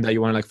is that something that you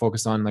want to like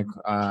focus on like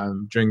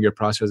during your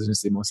pros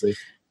residency mostly?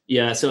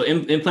 Yeah. So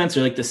implants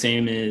are like the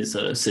same as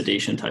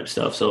sedation type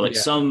stuff. So like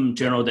some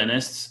general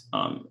dentists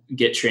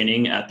get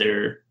training at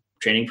their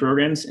training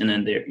programs, and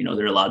then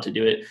they're allowed to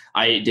do it.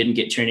 I didn't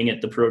get training at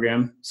the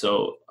program.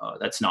 So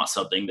that's not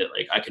something that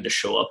like I could just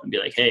show up and be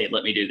like, hey,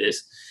 let me do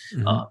this.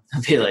 Mm-hmm.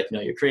 I'd be like,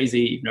 no, you're crazy.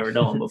 You've never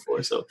done one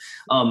before. So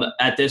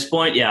at this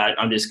point,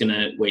 I'm just going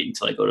to wait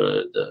until I go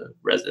to the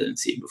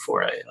residency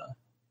before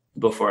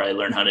I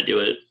learn how to do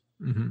it.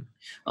 Mm-hmm.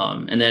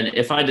 And then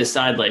if I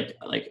decide like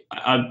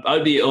I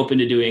would be open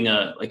to doing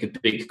a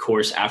big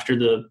course after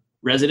the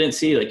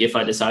residency. Like if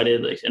I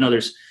decided, like, I know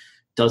there's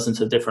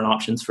dozens of different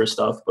options for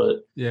stuff,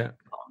 but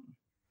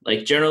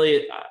like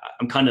generally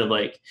I'm kind of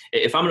like,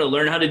 if I'm going to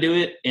learn how to do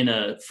it in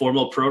a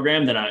formal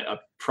program, then I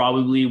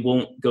probably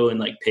won't go and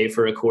like pay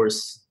for a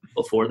course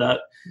before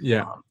that.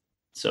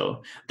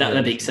 So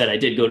that being said, I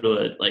did go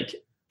to a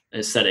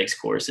aesthetics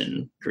course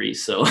in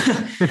Greece, so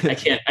I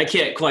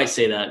can't quite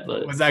say that.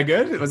 But was that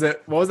good?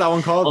 What was that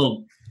one called?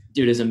 Oh,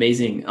 dude, it's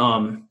amazing.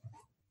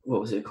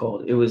 What was it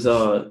called? It was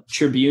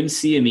Tribune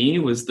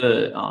CME was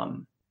the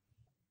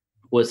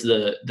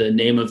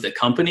name of the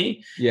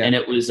company, and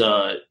it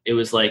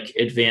was like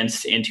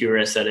advanced anterior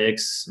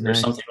aesthetics or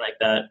something like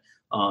that.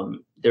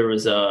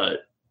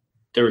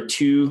 There were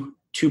two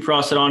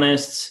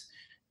prosthodontists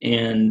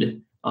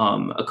and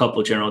a couple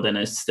of general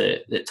dentists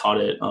that taught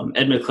it.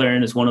 Ed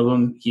McLaren is one of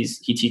them. He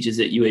teaches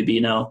at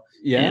UAB now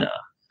in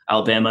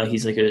Alabama.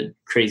 He's like a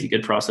crazy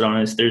good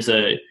prosthodontist. There's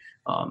a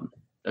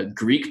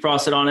Greek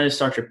prosthodontist,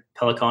 Dr.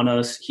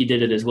 Pelikanos. He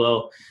did it as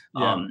well.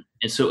 And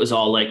so it was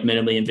all like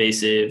minimally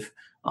invasive,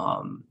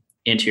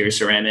 anterior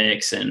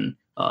ceramics, and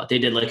they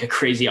did like a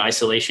crazy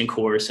isolation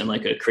course and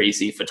like a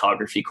crazy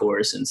photography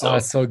course. And so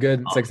it's so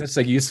good. It's like such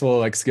like useful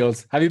like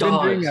skills. Have you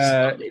been doing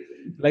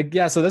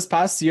so this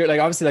past year,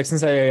 like obviously like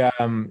since I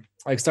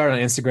like started on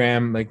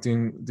Instagram, like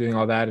doing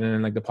all that, and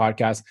then like the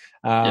podcast,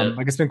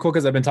 like it's been cool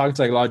because I've been talking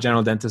to like a lot of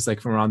general dentists like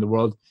from around the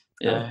world.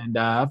 And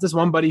I have this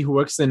one buddy who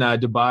works in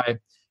Dubai,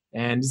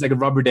 and he's like a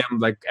rubber dam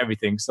like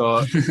everything.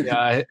 So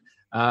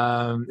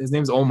his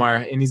name's Omar,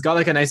 and he's got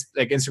like a nice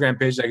like Instagram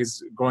page that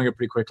is growing it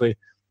pretty quickly.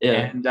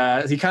 And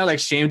he kind of like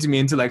shamed me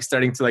into like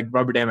starting to like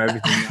rubber dam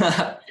everything.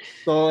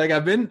 So like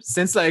I've been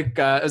since like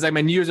it was like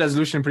my New Year's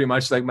resolution, pretty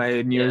much like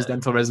my New Year's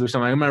dental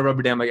resolution. I'm gonna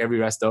rubber dam like every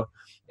resto,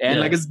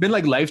 and like it's been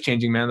like life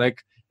changing, man.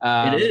 Like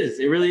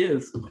it really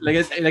is.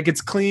 Like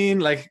it's clean.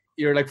 Like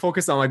you're like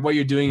focused on like what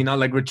you're doing. You're not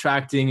like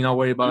retracting. You're not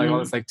worried about like all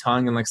this like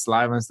tongue and like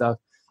saliva and stuff.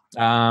 You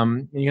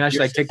can actually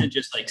like take it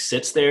just like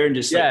sits there and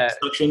just like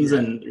suctions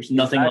and there's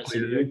nothing else to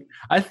do.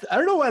 I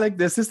don't know why like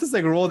the assistants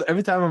like roll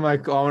every time I'm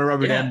like, oh, I want to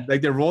rubber dam,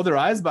 like they roll their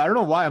eyes, but I don't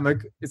know why. I'm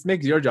like, it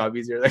makes your job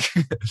easier. Like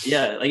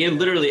like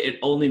it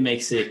only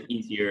makes it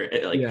easier.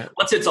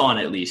 Once it's on,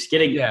 at least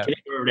getting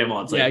rubber dam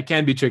on. It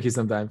can be tricky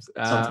sometimes.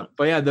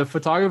 But the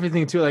photography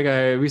thing too. Like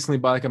I recently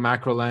bought like a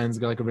macro lens,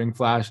 got like a ring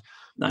flash.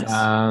 Nice.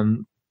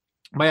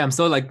 But I'm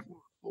still like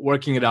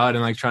working it out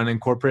and like trying to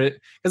incorporate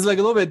it. It's like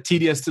a little bit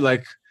tedious to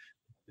like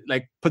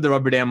like put the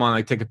rubber dam on,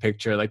 like take a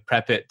picture, like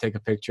prep it, take a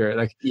picture.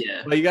 Like,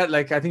 but you got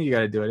like, I think you got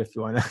to do it if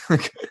you want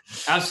to.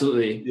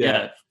 Absolutely.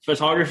 Yeah.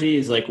 Photography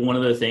is like one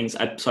of the things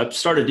so I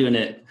started doing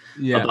it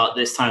about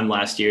this time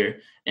last year,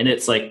 and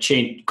it's like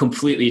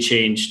completely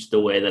changed the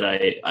way that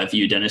I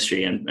view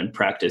dentistry and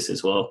practice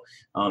as well.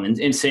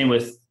 And same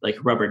with like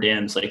rubber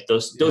dams, like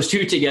those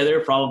two together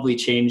probably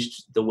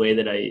changed the way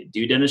that I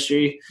do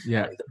dentistry.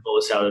 Yeah. Like the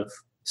most out of,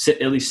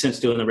 at least since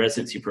doing the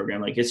residency program,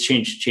 like it's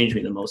changed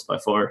me the most by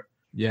far.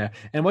 Yeah.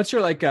 And what's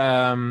your like,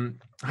 how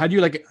do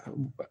you like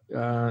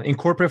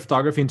incorporate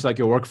photography into like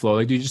your workflow?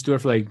 Like, do you just do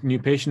it for like new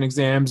patient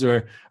exams,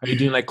 or are you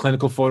doing like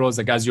clinical photos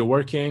like as you're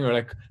working, or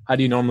like how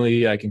do you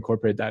normally like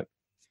incorporate that?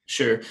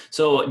 Sure.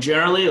 So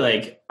generally,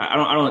 like I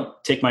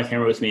don't take my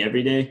camera with me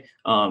every day.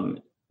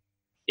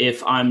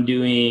 If I'm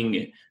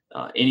doing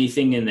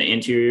anything in the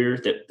interior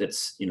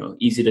that's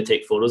easy to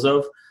take photos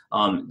of,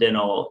 then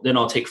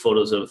I'll take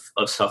photos of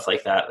stuff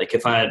like that. Like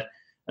if I've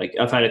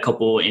had a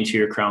couple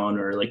interior crown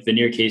or like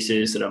veneer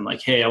cases that I'm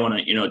like, hey, I want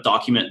to,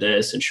 document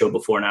this and show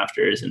before and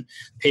afters, and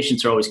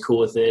patients are always cool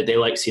with it. They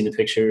like seeing the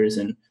pictures,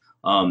 and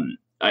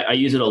I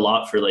use it a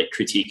lot for like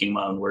critiquing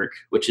my own work,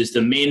 which is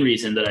the main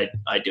reason that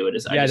I do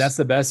it. That's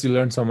the best. You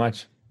learn so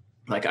much.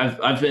 Like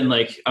I've been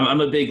like,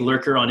 I'm a big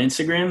lurker on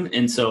Instagram.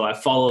 And so I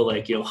follow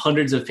like,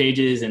 hundreds of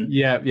pages, and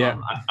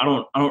I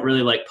don't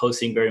really like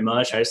posting very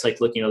much. I just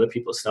like looking at other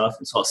people's stuff.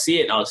 And so I'll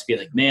see it and I'll just be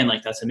like, man,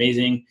 like that's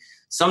amazing.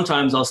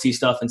 Sometimes I'll see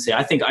stuff and say,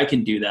 I think I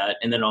can do that.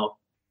 And then I'll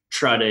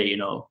try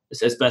to,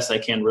 as best I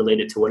can relate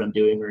it to what I'm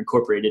doing or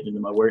incorporate it into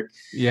my work.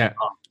 Yeah.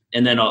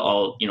 And then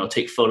I'll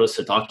take photos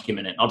to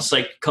document it. I'll just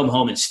like come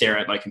home and stare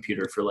at my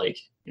computer for like,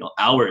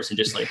 hours and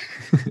just like,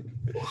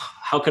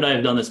 how could I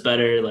have done this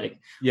better? Like,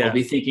 I'll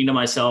be thinking to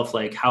myself,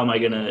 like, how am I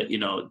going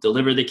to,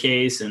 deliver the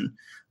case? And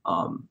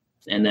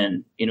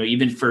then,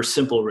 even for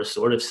simple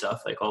restorative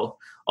stuff, like I'll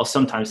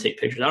sometimes take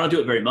pictures. I don't do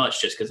it very much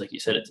just because, like you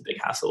said, it's a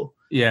big hassle.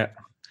 Yeah.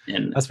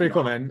 And that's pretty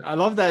cool, man. I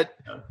love that.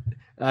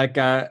 Like,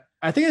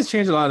 I think it's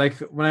changed a lot. Like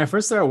when I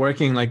first started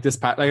working, like this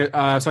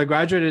past, so I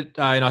graduated,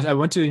 I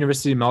went to the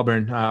University of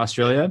Melbourne,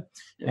 Australia.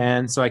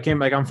 And so I came,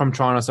 like, I'm from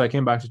Toronto. So I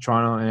came back to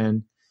Toronto,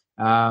 and,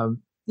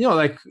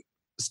 like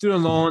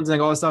student loans and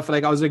like all this stuff.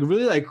 Like I was like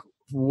really like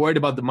worried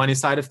about the money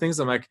side of things.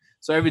 I'm like,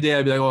 so every day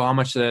I'd be like, oh, how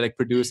much should I like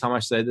produce? How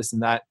much should I this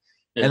and that?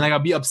 Yeah. And like, I'll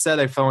be upset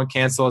like if someone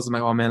cancels. I'm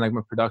like, oh man, like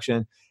my production.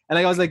 And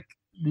like, I was like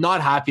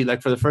not happy,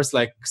 like for the first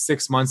like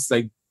 6 months,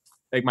 like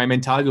my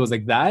mentality was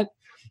like that.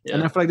 Yeah.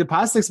 And then for like the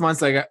past 6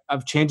 months, like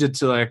I've changed it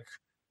to like,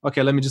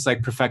 okay, let me just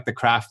like perfect the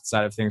craft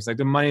side of things. Like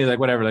the money, like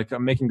whatever, like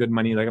I'm making good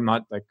money. Like I'm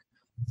not like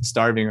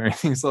starving or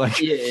anything. So like,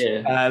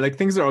 like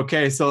things are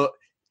okay. So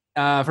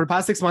for the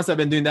past 6 months, I've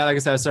been doing that. Like I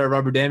said, I started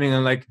rubber damming,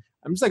 and like,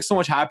 I'm just like so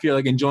much happier,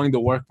 like enjoying the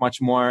work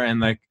much more, and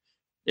like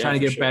trying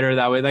to get better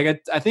that way.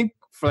 Like I think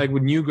for like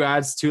with new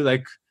grads too,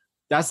 like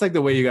that's like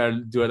the way you got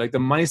to do it. Like the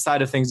money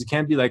side of things, you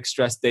can't be like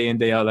stressed day in,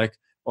 day out. Like,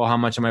 oh, how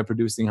much am I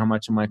producing? How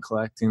much am I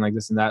collecting? Like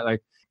this and that.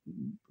 Like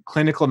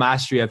clinical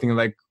mastery, I think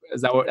like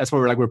that's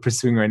what we're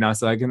pursuing right now.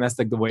 So like, and that's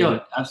like the way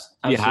to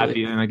be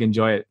happy and like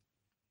enjoy it.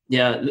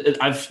 Yeah,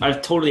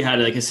 I've totally had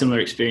like a similar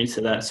experience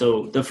to that.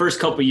 So the first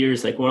couple of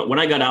years, like when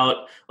I got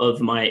out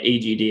of my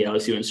AGD, I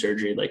was doing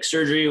surgery. Like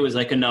surgery was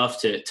like enough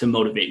to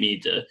motivate me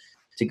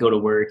to go to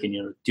work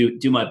and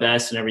do my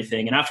best and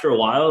everything. And after a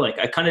while, like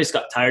I kind of just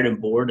got tired and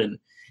bored, and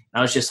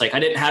I was just like, I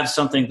didn't have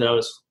something that I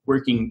was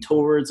working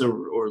towards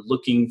or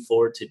looking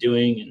forward to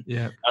doing. And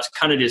I was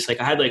kind of just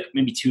like, I had like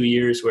maybe 2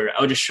 years where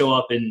I would just show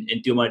up and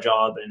do my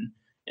job,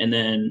 and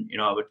then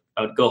I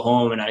would go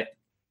home, and I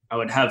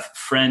would have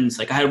friends.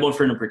 Like I had one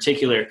friend in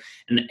particular,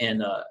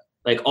 and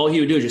like all he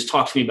would do is just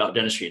talk to me about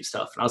dentistry and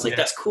stuff. And I was like,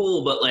 that's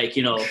cool. But like,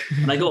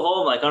 when I go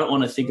home, like I don't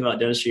want to think about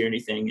dentistry or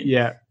anything.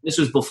 And this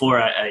was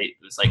before I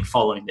was like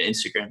following the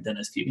Instagram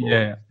dentist people.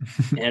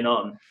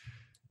 And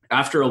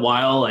after a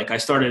while, like I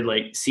started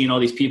like seeing all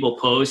these people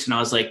post, and I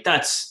was like,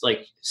 that's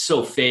like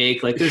so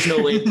fake. Like there's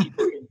no way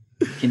people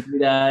can do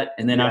that.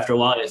 And then after a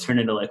while it turned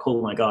into like,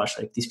 oh my gosh,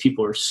 like these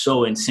people are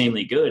so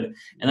insanely good.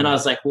 And then I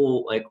was like,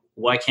 well, like,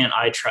 why can't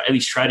I at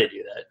least try to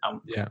do that?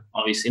 I'm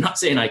obviously not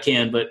saying I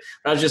can, but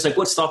I was just like,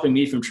 what's stopping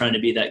me from trying to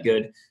be that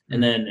good?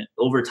 And then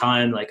over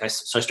time, like I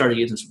started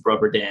using some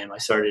rubber dam. I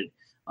started,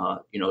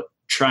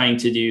 trying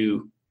to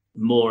do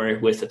more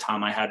with the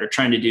time I had, or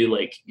trying to do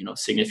like,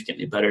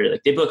 significantly better.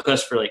 Like they book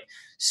us for like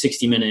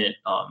 60-minute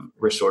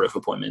restorative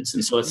appointments.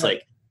 And so it's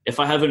like, if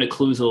I have an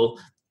occlusal,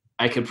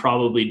 I could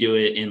probably do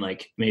it in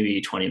like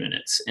maybe 20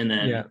 minutes. And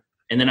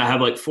then I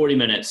have like 40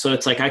 minutes. So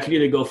it's like, I could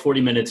either go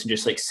 40 minutes and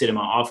just like sit in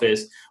my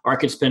office, or I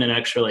could spend an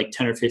extra like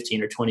 10 or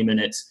 15 or 20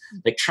 minutes,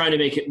 like trying to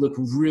make it look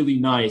really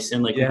nice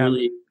and like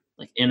really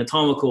like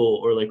anatomical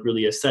or like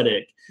really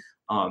aesthetic.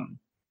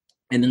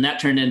 And then that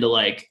turned into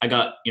like, I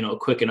got,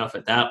 quick enough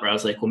at that where I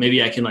was like, well,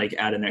 maybe I can like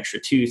add an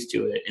extra tooth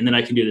to it, and then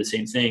I can do the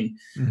same thing.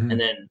 And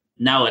then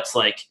now it's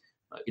like,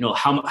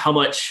 how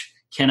much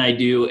can I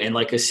do in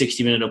like a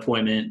 60-minute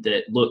appointment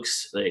that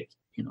looks like,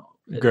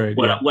 Good.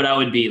 what I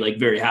would be like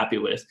very happy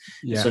with.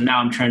 Yeah. So now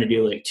I'm trying to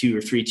do like 2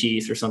 or 3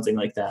 teeth or something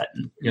like that.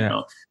 And, you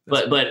know,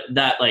 but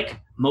that like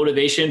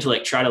motivation to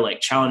like try to like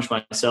challenge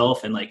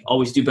myself and like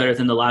always do better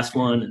than the last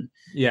one. And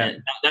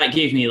that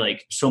gave me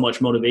like so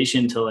much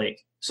motivation to like,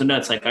 so now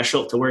it's like I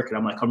show up to work and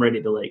I'm like, I'm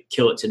ready to like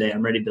kill it today.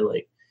 I'm ready to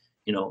like,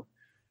 you know,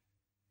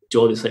 do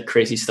all this like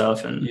crazy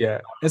stuff. And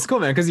it's cool,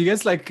 man. Cause you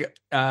guys like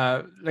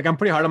I'm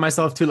pretty hard on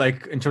myself too,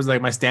 like in terms of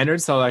like my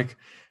standards. So like,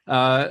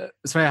 so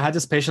I had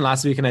this patient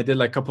last week and I did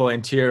like a couple of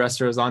interior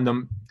restaurants on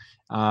them.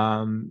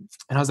 And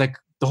I was like,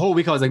 the whole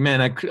week I was like,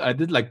 man, I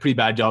did like pretty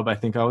bad job. I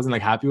think I wasn't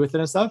like happy with it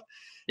and stuff.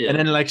 Yeah. And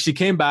then like she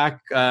came back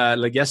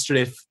like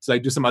yesterday to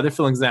like do some other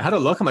fillings and I had a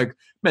look. I'm like,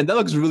 man, that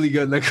looks really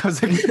good. Like I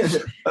was like,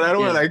 I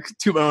don't want to like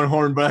toot my own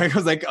horn, but I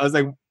was like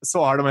so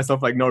hard on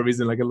myself, like no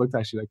reason. Like it looked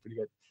actually like pretty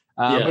good.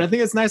 But I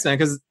think it's nice, man,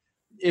 because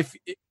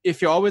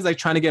if you're always like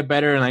trying to get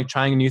better and like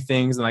trying new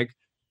things and like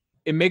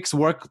it makes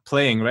work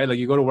playing, right? Like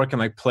you go to work and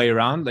like play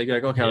around, like you're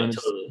like, okay,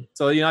 totally.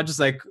 So you're not just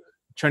like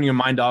turning your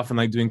mind off and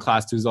like doing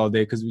class 2s all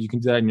day, because you can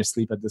do that in your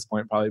sleep at this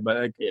point probably. But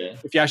like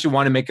if you actually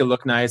want to make it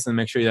look nice and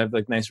make sure you have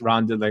like nice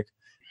rounded like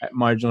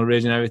marginal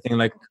ridge and everything,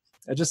 like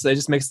it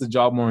just makes the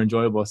job more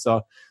enjoyable.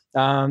 So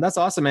that's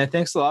awesome, man.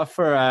 Thanks a lot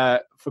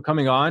for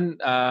coming on.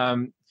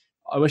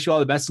 I wish you all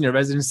the best in your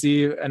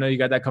residency. I know you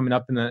got that coming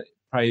up in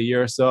probably a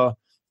year or so.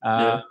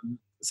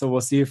 So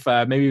we'll see if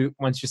maybe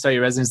once you start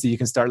your residency, you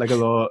can start like a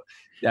little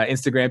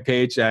Instagram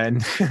page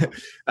and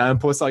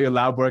post all your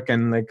lab work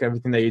and like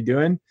everything that you're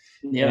doing.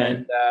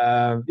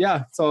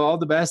 So all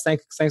the best.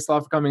 Thanks a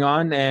lot for coming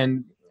on,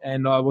 and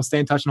we'll stay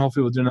in touch and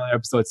hopefully we'll do another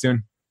episode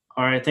soon.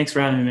 All right. Thanks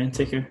for having me, man.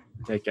 Take care.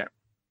 Take care.